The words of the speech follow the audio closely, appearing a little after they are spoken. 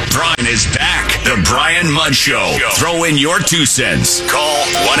Brian Mudd Show. Throw in your 2 cents. Call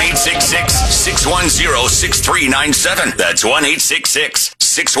 1-866-610-6397. That's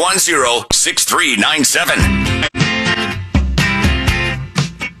 1-866-610-6397.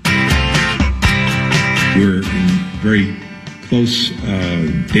 We're in very close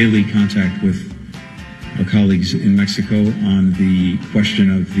daily contact with our colleagues in Mexico on the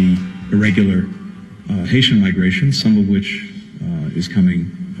question of the irregular Haitian migration, some of which is coming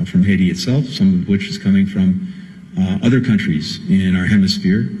from Haiti itself, some of which is coming from other countries in our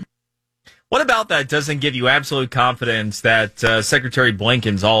hemisphere. What about that doesn't give you absolute confidence that Secretary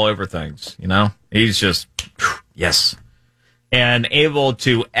Blinken's all over things? You know, he's just, yes, and able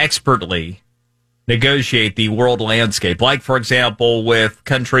to expertly negotiate the world landscape, like, for example, with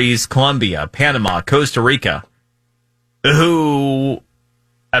countries Colombia, Panama, Costa Rica, who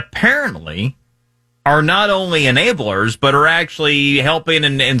apparently are not only enablers, but are actually helping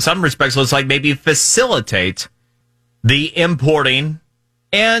in some respects, looks like maybe facilitate the importing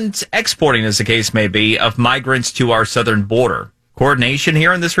and exporting, as the case may be, of migrants to our southern border. Coordination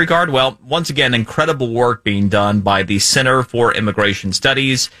here in this regard? Well, once again, incredible work being done by the Center for Immigration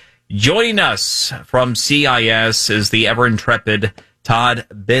Studies. Joining us from CIS is the ever-intrepid Todd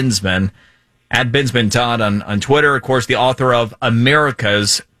Bensman, at Bensman Todd on Twitter, of course, the author of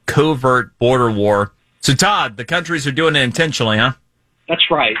America's Covert Border War. So, Todd, the countries are doing it intentionally, huh? That's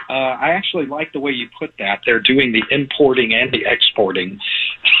right. I actually like the way you put that. They're doing the importing and the exporting,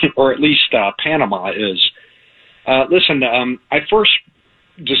 or at least Panama is. Listen, I first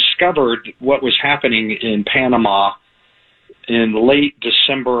discovered what was happening in Panama in late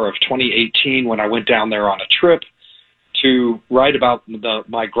December of 2018 when I went down there on a trip to write about the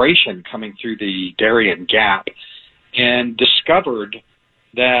migration coming through the Darien Gap, and discovered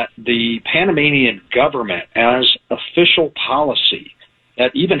that the Panamanian government, as official policy, that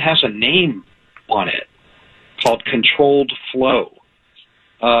even has a name on it called controlled flow,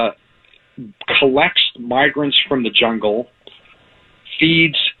 collects migrants from the jungle,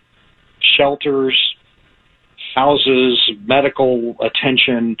 feeds, shelters, houses, medical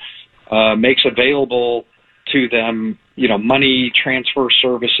attention, makes available to them, money transfer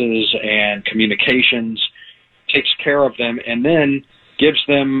services and communications, takes care of them, and then gives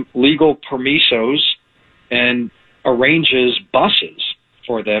them legal permisos and arranges buses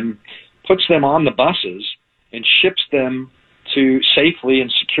for them, puts them on the buses, and ships them to safely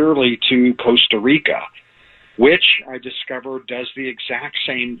and securely to Costa Rica, which I discovered does the exact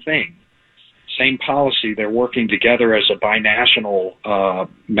same thing. Same policy. They're working together as a binational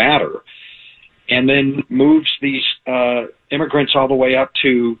matter, and then moves these immigrants all the way up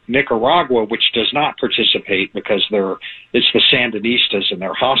to Nicaragua, which does not participate because it's the Sandinistas and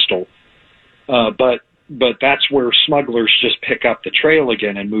they're hostile. But that's where smugglers just pick up the trail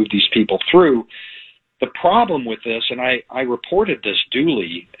again and move these people through. The problem with this, and I reported this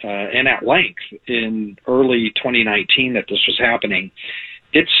duly and at length in early 2019 that this was happening,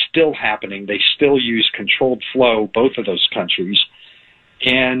 it's still happening. They still use controlled flow, both of those countries,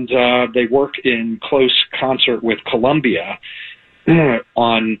 and they work in close concert with Colombia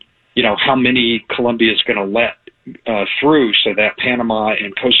on, how many Colombia is going to let through so that Panama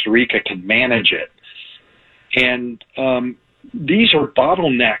and Costa Rica can manage it. And these are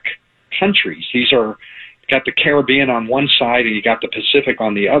bottleneck countries. These are got the Caribbean on one side and you got the Pacific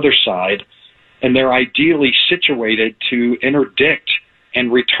on the other side, and they're ideally situated to interdict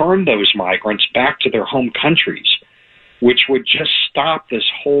and return those migrants back to their home countries, which would just stop this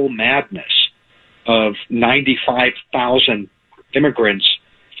whole madness of 95,000 immigrants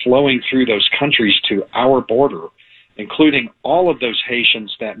flowing through those countries to our border, including all of those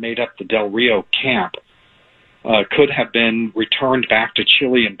Haitians that made up the Del Rio camp, could have been returned back to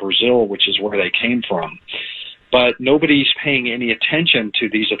Chile and Brazil, which is where they came from. But nobody's paying any attention to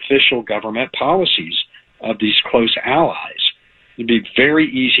these official government policies of these close allies. It'd be very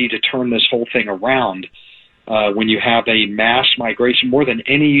easy to turn this whole thing around when you have a mass migration. More than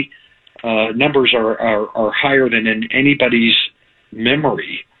any numbers are higher than in anybody's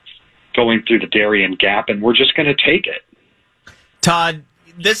memory going through the Darien Gap, and we're just going to take it. Todd,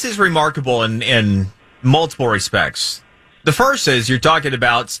 this is remarkable in multiple respects. The first is you're talking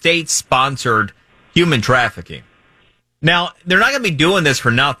about state-sponsored human trafficking. Now, they're not going to be doing this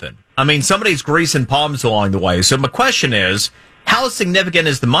for nothing. I mean, somebody's greasing palms along the way. So my question is, how significant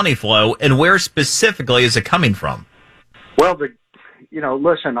is the money flow, and where specifically is it coming from? Well,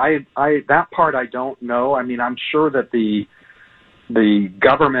 listen, I that part I don't know. I mean, I'm sure that the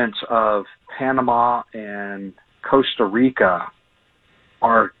governments of Panama and Costa Rica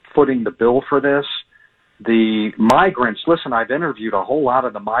are footing the bill for this. the migrants, listen, I've interviewed a whole lot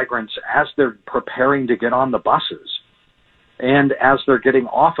of the migrants as they're preparing to get on the buses and as they're getting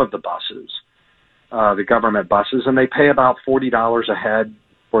off of the buses, the government buses, and they pay about $40 a head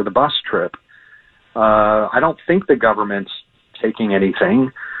for the bus trip. I don't think the government's taking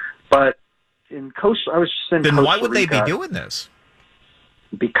anything, but I was just in Costa Rica. Then why would they be doing this?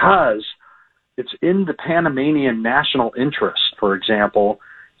 Because it's in the Panamanian national interest, for example,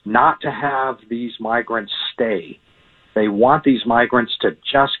 not to have these migrants stay. They want these migrants to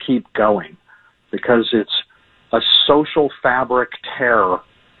just keep going because it's a social fabric terror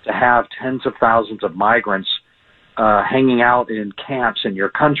to have tens of thousands of migrants hanging out in camps in your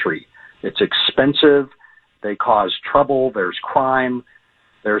country. It's expensive. They cause trouble. There's crime.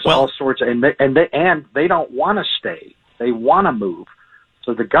 There's all sorts of, and they don't want to stay. They want to move.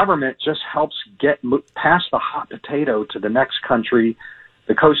 So the government just helps get past the hot potato to the next country.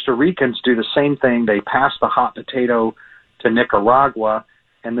 The Costa Ricans do the same thing. They pass the hot potato to Nicaragua,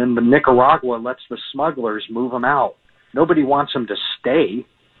 and then the Nicaragua lets the smugglers move them out. Nobody wants them to stay.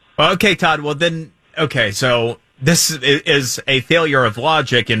 Okay, Todd. Well, then, okay, so this is a failure of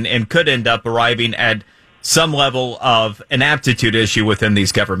logic and could end up arriving at some level of an aptitude issue within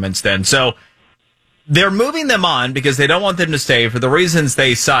these governments then. So they're moving them on because they don't want them to stay for the reasons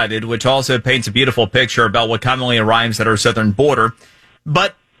they cited, which also paints a beautiful picture about what commonly arrives at our southern border.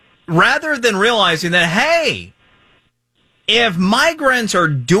 But rather than realizing that, hey, if migrants are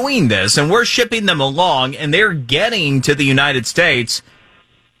doing this and we're shipping them along and they're getting to the United States,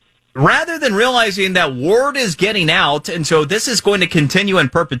 rather than realizing that word is getting out and so this is going to continue in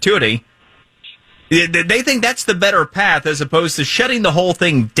perpetuity, they think that's the better path as opposed to shutting the whole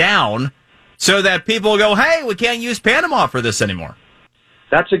thing down so that people go, hey, we can't use Panama for this anymore.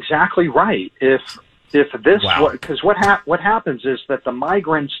 That's exactly right. If this, because wow. what happens is that the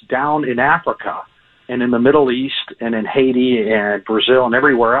migrants down in Africa and in the Middle East and in Haiti and Brazil and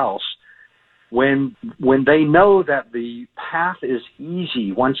everywhere else, when they know that the path is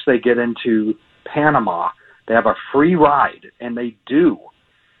easy once they get into Panama, they have a free ride, and they do,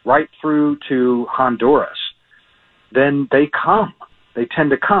 right through to Honduras, then they come. They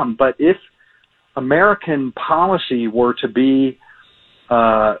tend to come. But if American policy were to be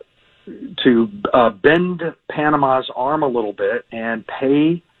to bend Panama's arm a little bit and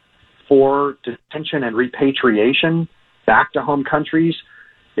pay for detention and repatriation back to home countries,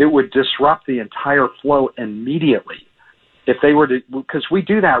 it would disrupt the entire flow immediately. If they were to, because we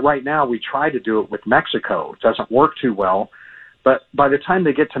do that right now, we try to do it with Mexico. It doesn't work too well. But by the time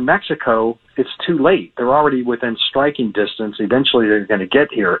they get to Mexico, it's too late. They're already within striking distance. Eventually they're going to get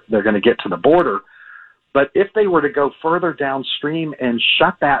here. They're going to get to the border. But if they were to go further downstream and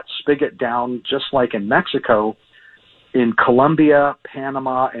shut that spigot down, just like in Mexico, in Colombia,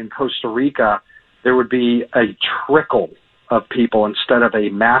 Panama, and Costa Rica, there would be a trickle of people instead of a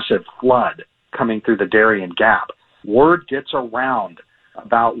massive flood coming through the Darien Gap. Word gets around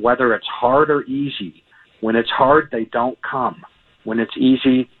about whether it's hard or easy. When it's hard, they don't come. When it's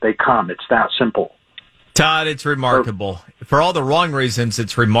easy, they come. It's that simple. Todd, it's remarkable. For all the wrong reasons,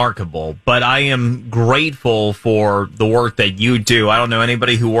 it's remarkable. But I am grateful for the work that you do. I don't know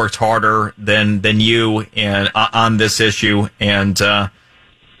anybody who works harder than you on this issue. And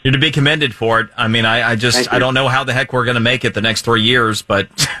you're to be commended for it. I mean, I don't know how the heck we're going to make it the next 3 years, but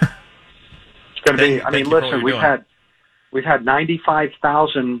it's going to be. I mean, listen, we've had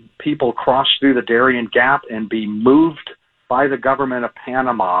 95,000 people cross through the Darien Gap and be moved by the government of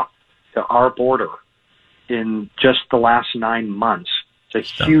Panama to our border in just the last 9 months.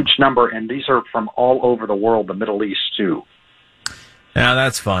 It's a huge number, and these are from all over the world, the Middle East too. Yeah,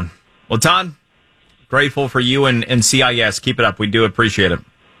 that's fun. Well, Todd, grateful for you and CIS. Keep it up. We do appreciate it.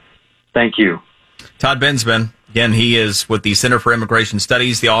 Thank you. Todd Bensman, again, he is with the Center for Immigration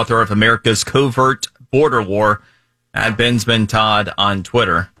Studies, the author of America's Covert Border War, at Bensman Todd on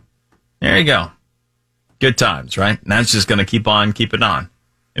Twitter. There you go. Good times, right? And that's just going to keep on keeping on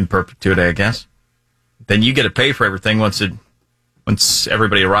in perpetuity, I guess. Then you get to pay for everything once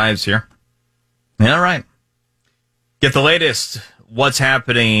everybody arrives here. Yeah, all right. Get the latest. What's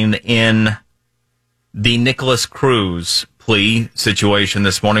happening in the Nicholas Cruz plea situation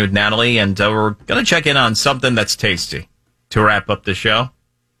this morning with Natalie, and we're going to check in on something that's tasty to wrap up the show.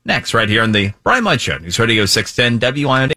 Next, right here on the Brian Mudd Show, News Radio 610 WIOD.